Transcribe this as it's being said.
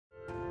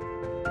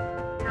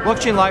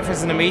Blockchain Live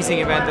is an amazing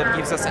event that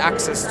gives us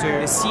access to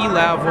the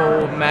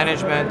C-level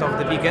management of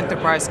the big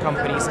enterprise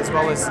companies as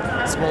well as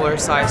smaller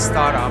size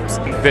startups.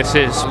 This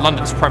is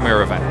London's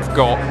premier event. You've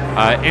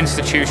got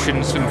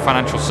institutions from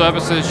financial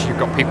services, you've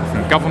got people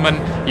from government,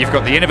 you've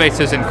got the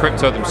innovators in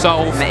crypto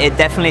themselves. It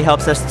definitely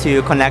helps us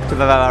to connect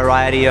with a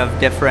variety of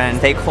different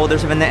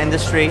stakeholders within the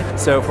industry.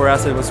 So for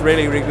us it was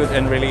really good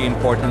and really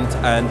important,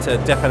 and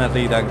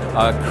definitely the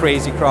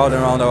crazy crowd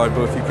around our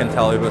booth, you can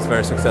tell it was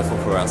very successful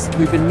for us.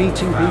 We've been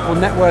meeting people,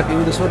 networking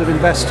with the sort of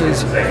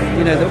investors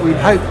that we'd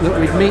hoped that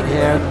we'd meet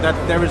here. That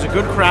there is a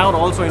good crowd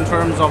also in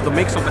terms of the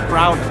mix of the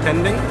crowd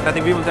attending. I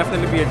think we will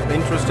definitely be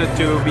interested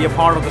to be a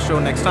part of the show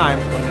next time.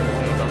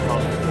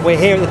 We're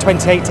here at the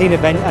 2018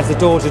 event as the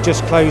doors are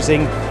just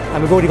closing,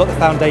 and we've already got the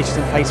foundations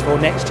in place for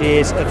next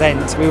year's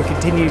event. We will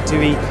continue to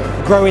be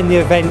growing the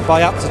event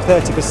by up to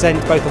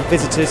 30%, both on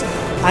visitors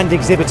and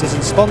exhibitors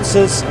and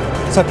sponsors.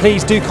 So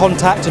please do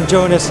contact and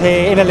join us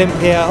here in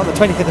Olympia on the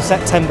 25th of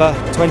September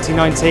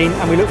 2019,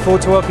 and we look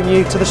forward to welcoming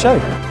you to the show.